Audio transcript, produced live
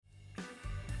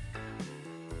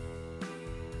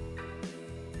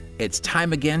It's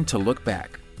time again to look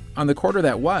back on the quarter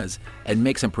that was and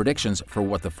make some predictions for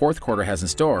what the fourth quarter has in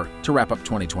store to wrap up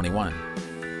 2021.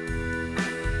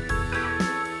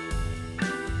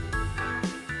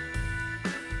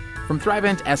 From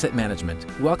Thrivent Asset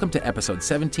Management, welcome to episode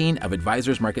 17 of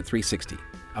Advisors Market 360,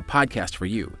 a podcast for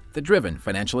you, the driven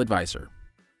financial advisor.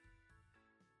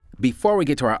 Before we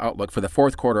get to our outlook for the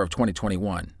fourth quarter of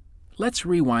 2021, let's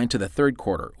rewind to the third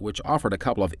quarter, which offered a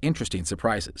couple of interesting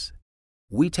surprises.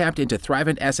 We tapped into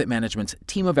Thrivent Asset Management's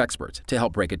team of experts to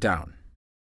help break it down.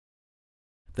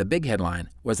 The big headline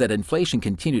was that inflation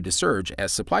continued to surge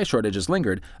as supply shortages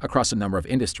lingered across a number of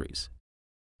industries.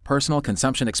 Personal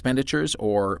Consumption Expenditures,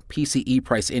 or PCE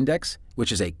Price Index,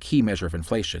 which is a key measure of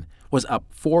inflation, was up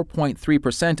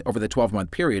 4.3% over the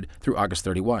 12-month period through August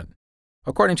 31.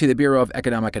 According to the Bureau of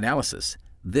Economic Analysis,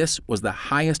 this was the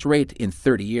highest rate in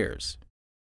 30 years.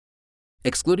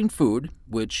 Excluding food,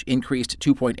 which increased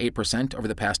 2.8% over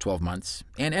the past 12 months,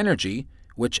 and energy,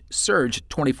 which surged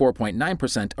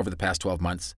 24.9% over the past 12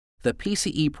 months, the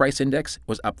PCE Price Index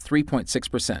was up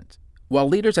 3.6%. While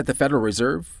leaders at the Federal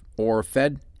Reserve, or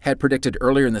Fed, had predicted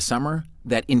earlier in the summer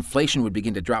that inflation would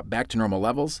begin to drop back to normal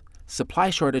levels,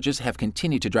 supply shortages have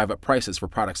continued to drive up prices for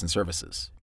products and services.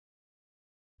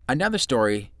 Another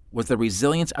story was the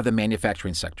resilience of the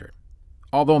manufacturing sector.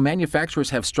 Although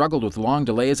manufacturers have struggled with long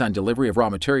delays on delivery of raw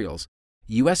materials,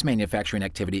 U.S. manufacturing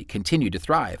activity continued to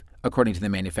thrive, according to the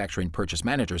Manufacturing Purchase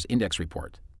Managers Index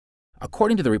report.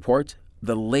 According to the report,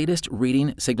 the latest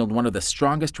reading signaled one of the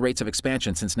strongest rates of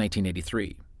expansion since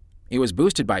 1983. It was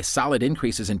boosted by solid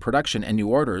increases in production and new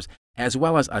orders, as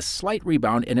well as a slight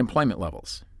rebound in employment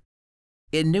levels.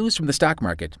 In news from the stock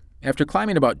market, after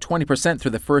climbing about 20%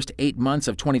 through the first 8 months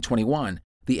of 2021,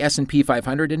 the S&P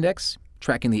 500 index,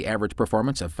 tracking the average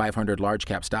performance of 500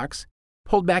 large-cap stocks,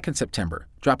 pulled back in September,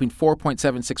 dropping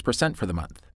 4.76% for the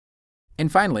month.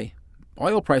 And finally,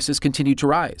 oil prices continued to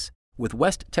rise, with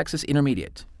West Texas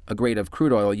Intermediate, a grade of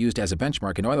crude oil used as a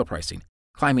benchmark in oil pricing,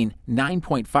 climbing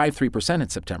 9.53% in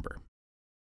September.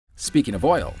 Speaking of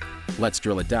oil, let's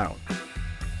drill it down.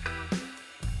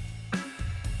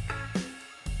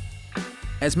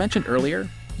 As mentioned earlier,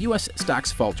 U.S.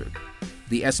 stocks faltered.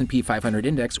 The S&P 500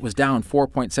 index was down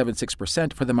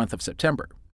 4.76% for the month of September.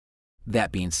 That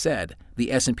being said,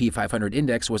 the S&P 500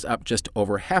 index was up just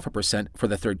over 0.5% for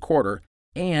the third quarter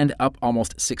and up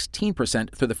almost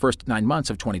 16% through the first 9 months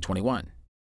of 2021.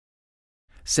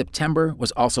 September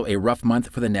was also a rough month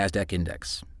for the NASDAQ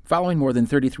index, following more than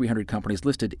 3,300 companies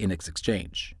listed in its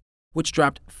exchange, which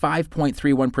dropped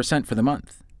 5.31% for the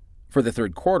month. For the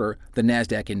third quarter, the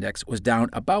NASDAQ index was down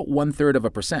about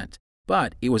 0.33%,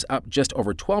 but it was up just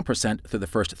over 12% through the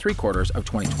first 3 quarters of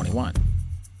 2021.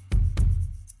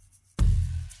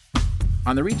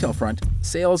 On the retail front,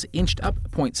 sales inched up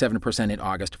 0.7% in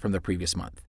August from the previous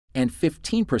month, and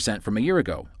 15% from a year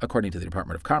ago, according to the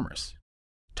Department of Commerce.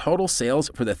 Total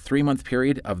sales for the 3-month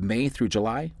period of May through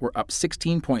July were up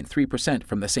 16.3%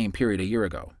 from the same period a year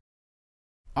ago.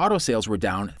 Auto sales were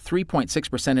down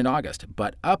 3.6% in August,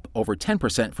 but up over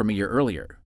 10% from a year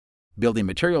earlier. Building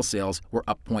materials sales were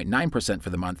up 0.9% for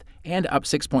the month and up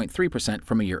 6.3%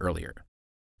 from a year earlier.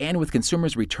 And with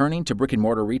consumers returning to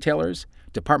brick-and-mortar retailers,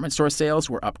 department store sales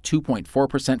were up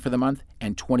 2.4% for the month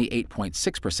and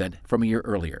 28.6% from a year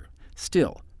earlier.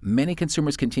 Still, many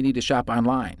consumers continue to shop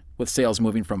online, with sales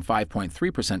moving from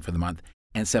 5.3% for the month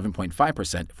and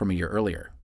 7.5% from a year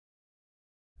earlier.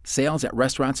 Sales at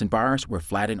restaurants and bars were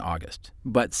flat in August,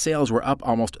 but sales were up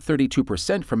almost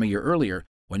 32% from a year earlier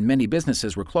when many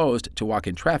businesses were closed to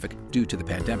walk-in traffic due to the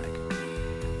pandemic.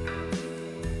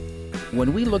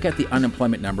 When we look at the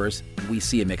unemployment numbers, we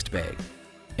see a mixed bag.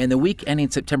 In the week ending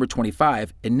September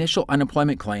 25, initial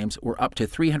unemployment claims were up to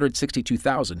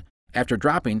 362,000 after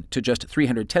dropping to just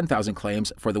 310,000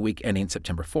 claims for the week ending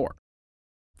September 4.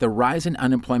 The rise in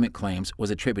unemployment claims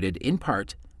was attributed in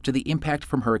part to the impact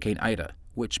from Hurricane Ida,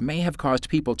 which may have caused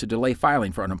people to delay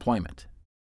filing for unemployment.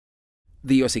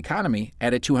 The U.S. economy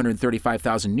added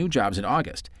 235,000 new jobs in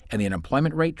August, and the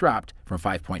unemployment rate dropped from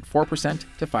 5.4%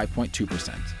 to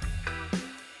 5.2%.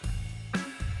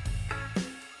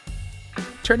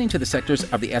 Turning to the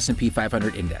sectors of the S&P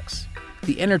 500 index,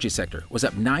 the energy sector was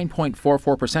up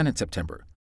 9.44% in September,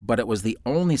 but it was the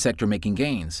only sector making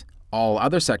gains. All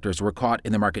other sectors were caught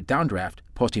in the market downdraft,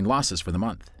 posting losses for the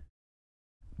month.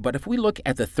 But if we look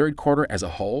at the third quarter as a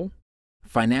whole,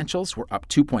 financials were up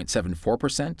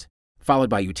 2.74%, followed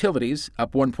by utilities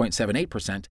up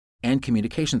 1.78%, and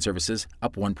communication services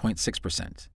up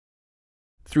 1.6%.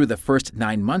 Through the first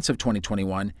 9 months of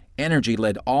 2021, energy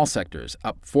led all sectors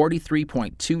up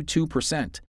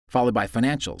 43.22%, followed by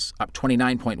financials up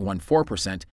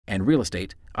 29.14%, and real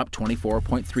estate up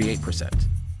 24.38%.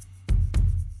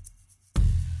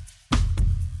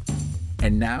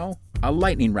 And now, a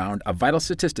lightning round of vital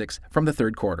statistics from the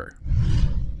third quarter.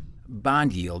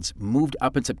 Bond yields moved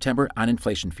up in September on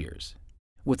inflation fears,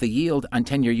 with the yield on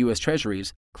 10-year U.S.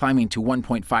 Treasuries climbing to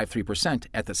 1.53%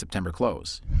 at the September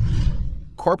close.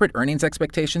 Corporate earnings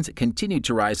expectations continued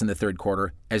to rise in the third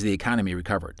quarter as the economy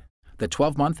recovered. The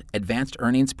 12-month advanced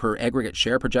earnings per aggregate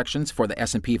share projections for the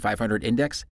S&P 500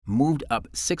 index moved up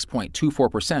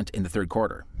 6.24% in the third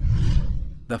quarter.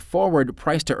 The forward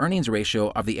price-to-earnings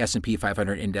ratio of the S&P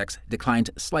 500 index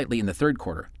declined slightly in the third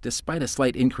quarter, despite a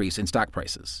slight increase in stock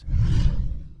prices.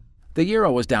 The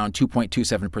euro was down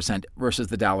 2.27% versus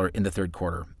the dollar in the third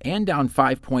quarter, and down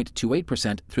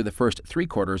 5.28% through the first three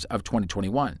quarters of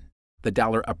 2021. The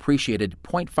dollar appreciated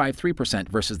 0.53%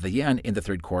 versus the yen in the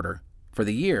third quarter. For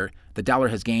the year, the dollar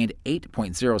has gained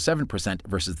 8.07%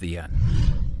 versus the yen.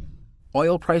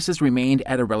 Oil prices remained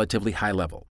at a relatively high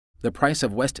level. The price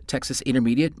of West Texas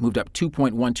Intermediate moved up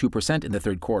 2.12% in the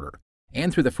third quarter.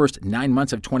 And through the first 9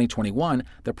 months of 2021,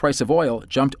 the price of oil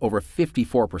jumped over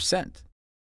 54%.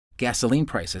 Gasoline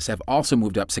prices have also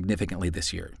moved up significantly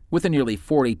this year, with a nearly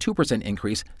 42%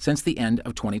 increase since the end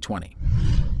of 2020.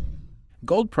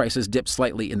 Gold prices dipped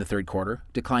slightly in the third quarter,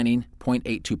 declining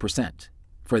 0.82%.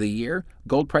 For the year,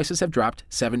 gold prices have dropped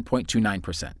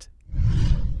 7.29%.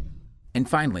 And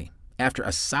finally, after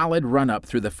a solid run-up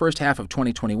through the first half of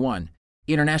 2021,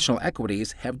 international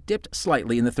equities have dipped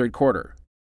slightly in the third quarter.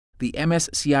 The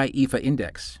MSCI EAFE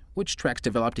index, which tracks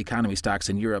developed economy stocks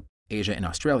in Europe, Asia, and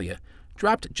Australia,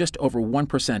 dropped just over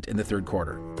 1% in the third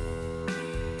quarter.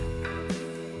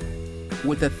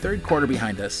 With the third quarter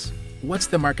behind us, what's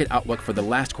the market outlook for the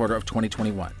last quarter of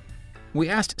 2021? We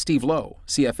asked Steve Lowe,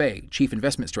 CFA, Chief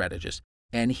Investment Strategist,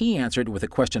 and he answered with a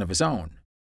question of his own.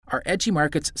 Are edgy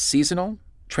markets seasonal,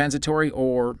 transitory,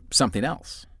 or something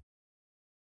else?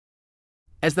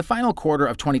 As the final quarter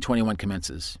of 2021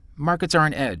 commences, markets are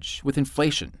on edge with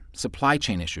inflation, supply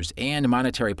chain issues, and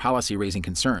monetary policy raising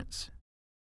concerns.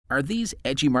 Are these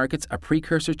edgy markets a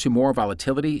precursor to more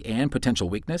volatility and potential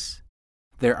weakness?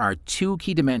 There are two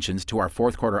key dimensions to our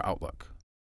fourth quarter outlook.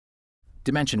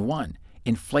 Dimension 1,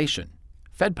 inflation,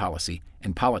 Fed policy,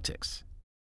 and politics.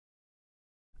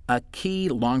 A key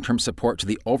long-term support to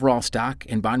the overall stock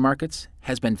and bond markets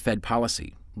has been Fed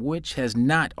policy, which has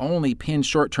not only pinned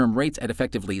short-term rates at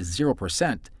effectively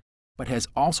 0%, but has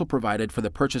also provided for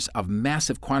the purchase of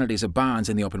massive quantities of bonds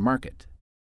in the open market.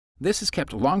 This has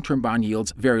kept long-term bond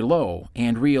yields very low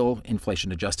and real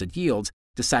inflation-adjusted yields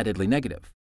decidedly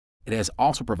negative. It has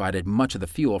also provided much of the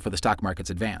fuel for the stock market's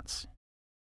advance.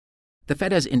 The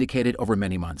Fed has indicated over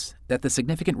many months that the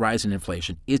significant rise in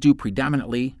inflation is due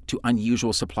predominantly to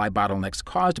unusual supply bottlenecks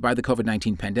caused by the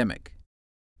COVID-19 pandemic.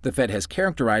 The Fed has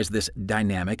characterized this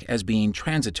dynamic as being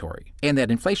transitory and that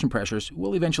inflation pressures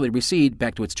will eventually recede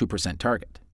back to its 2%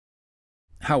 target.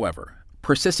 However,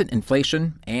 persistent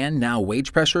inflation and now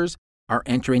wage pressures are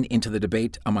entering into the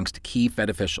debate amongst key Fed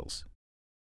officials.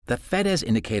 The Fed has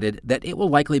indicated that it will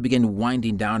likely begin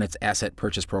winding down its asset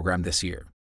purchase program this year.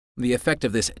 The effect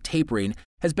of this tapering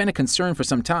has been a concern for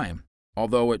some time,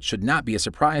 although it should not be a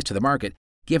surprise to the market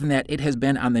given that it has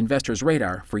been on the investors'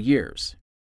 radar for years.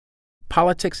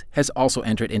 Politics has also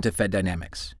entered into Fed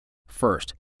dynamics.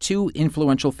 First, two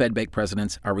influential Fed bank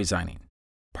presidents are resigning,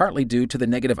 partly due to the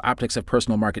negative optics of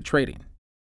personal market trading.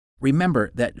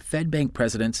 Remember that Fed bank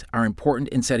presidents are important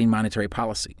in setting monetary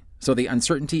policy, so the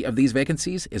uncertainty of these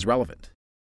vacancies is relevant.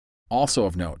 Also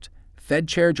of note, Fed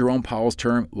Chair Jerome Powell's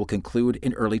term will conclude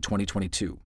in early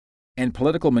 2022, and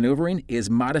political maneuvering is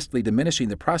modestly diminishing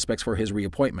the prospects for his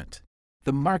reappointment.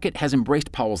 The market has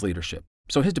embraced Powell's leadership,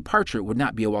 so his departure would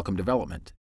not be a welcome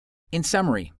development. In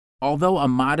summary, although a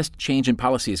modest change in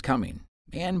policy is coming,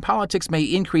 and politics may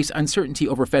increase uncertainty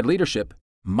over Fed leadership,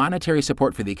 monetary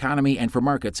support for the economy and for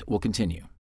markets will continue.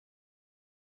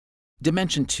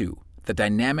 Dimension 2, the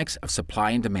dynamics of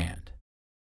supply and demand.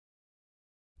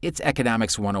 It's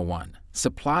Economics 101.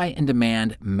 Supply and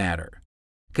demand matter.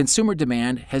 Consumer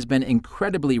demand has been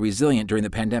incredibly resilient during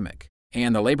the pandemic,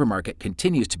 and the labor market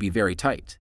continues to be very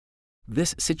tight.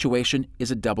 This situation is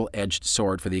a double-edged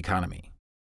sword for the economy.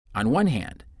 On one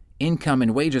hand, income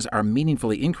and wages are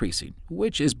meaningfully increasing,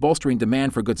 which is bolstering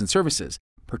demand for goods and services,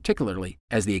 particularly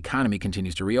as the economy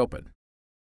continues to reopen.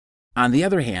 On the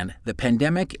other hand, the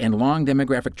pandemic and long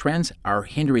demographic trends are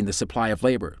hindering the supply of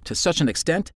labor to such an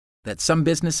extent that some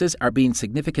businesses are being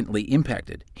significantly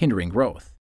impacted, hindering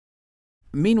growth.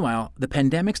 Meanwhile, the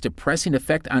pandemic's depressing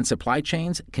effect on supply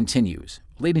chains continues,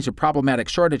 leading to problematic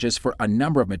shortages for a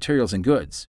number of materials and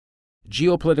goods.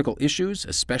 Geopolitical issues,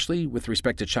 especially with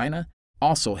respect to China,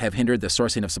 also have hindered the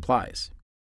sourcing of supplies.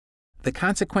 The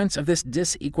consequence of this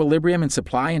disequilibrium in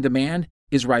supply and demand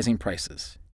is rising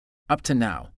prices. Up to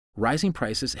now, rising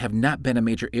prices have not been a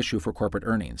major issue for corporate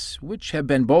earnings, which have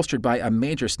been bolstered by a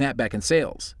major snapback in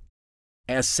sales.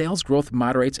 As sales growth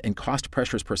moderates and cost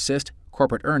pressures persist,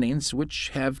 corporate earnings, which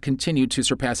have continued to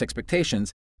surpass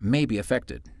expectations, may be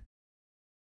affected.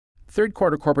 Third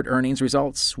quarter corporate earnings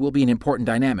results will be an important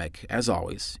dynamic, as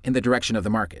always, in the direction of the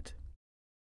market.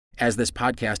 As this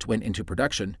podcast went into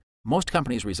production, most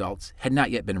companies' results had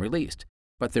not yet been released,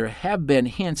 but there have been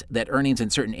hints that earnings in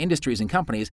certain industries and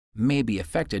companies may be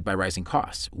affected by rising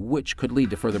costs, which could lead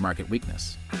to further market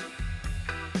weakness.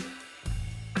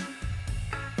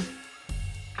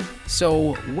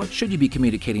 So, what should you be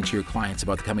communicating to your clients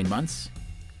about the coming months?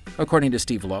 According to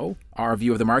Steve Lowe, our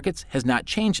view of the markets has not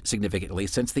changed significantly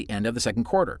since the end of the second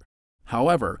quarter.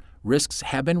 However, risks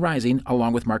have been rising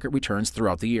along with market returns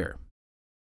throughout the year.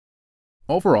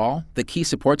 Overall, the key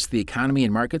supports to the economy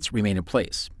and markets remain in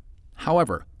place.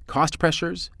 However, cost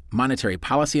pressures, monetary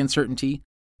policy uncertainty,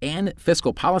 and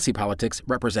fiscal policy politics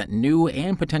represent new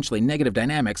and potentially negative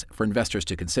dynamics for investors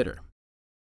to consider.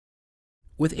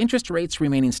 With interest rates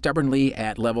remaining stubbornly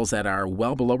at levels that are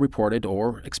well below reported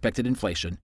or expected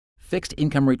inflation, fixed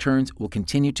income returns will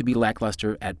continue to be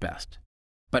lackluster at best.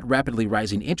 But rapidly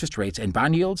rising interest rates and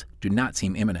bond yields do not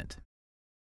seem imminent.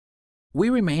 We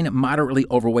remain moderately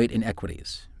overweight in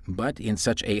equities, but in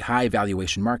such a high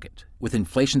valuation market, with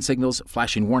inflation signals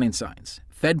flashing warning signs,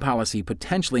 Fed policy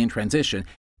potentially in transition,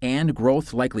 and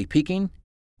growth likely peaking,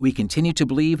 we continue to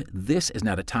believe this is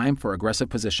not a time for aggressive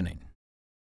positioning.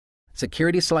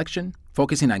 Security selection,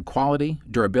 focusing on quality,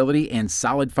 durability, and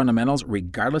solid fundamentals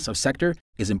regardless of sector,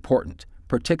 is important,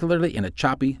 particularly in a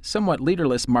choppy, somewhat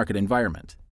leaderless market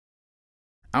environment.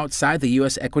 Outside the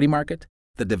U.S. equity market,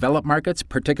 the developed markets,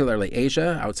 particularly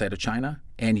Asia, outside of China,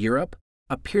 and Europe,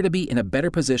 appear to be in a better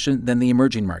position than the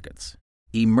emerging markets.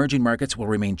 Emerging markets will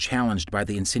remain challenged by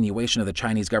the insinuation of the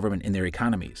Chinese government in their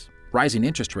economies, rising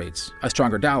interest rates, a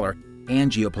stronger dollar,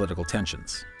 and geopolitical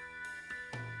tensions.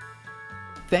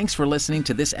 Thanks for listening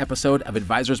to this episode of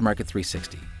Advisors Market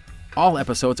 360. All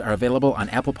episodes are available on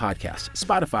Apple Podcasts,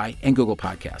 Spotify, and Google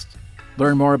Podcasts.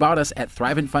 Learn more about us at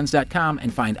ThriventFunds.com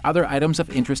and find other items of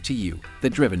interest to you, the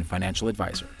Driven Financial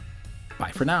Advisor.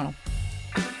 Bye for now.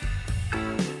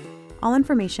 All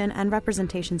information and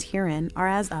representations herein are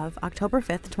as of October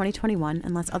 5th, 2021,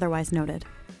 unless otherwise noted.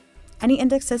 Any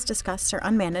indexes discussed are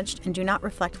unmanaged and do not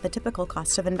reflect the typical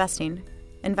cost of investing.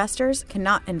 Investors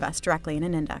cannot invest directly in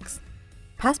an index.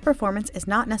 Past performance is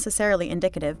not necessarily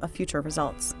indicative of future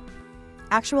results.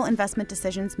 Actual investment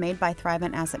decisions made by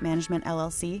Thrivent Asset Management,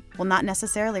 LLC will not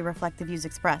necessarily reflect the views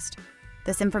expressed.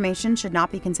 This information should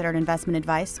not be considered investment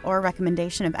advice or a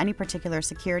recommendation of any particular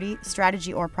security,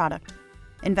 strategy, or product.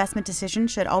 Investment decisions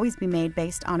should always be made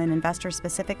based on an investor's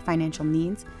specific financial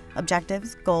needs,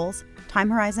 objectives, goals, time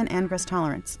horizon, and risk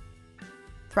tolerance.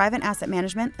 Thrivent Asset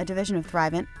Management, a division of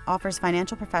Thrivent, offers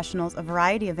financial professionals a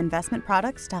variety of investment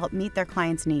products to help meet their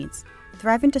clients' needs.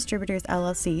 Thrivent Distributors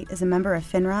LLC is a member of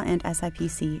FINRA and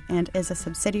SIPC and is a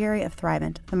subsidiary of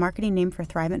Thrivent, the marketing name for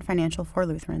Thrivent Financial for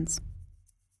Lutherans.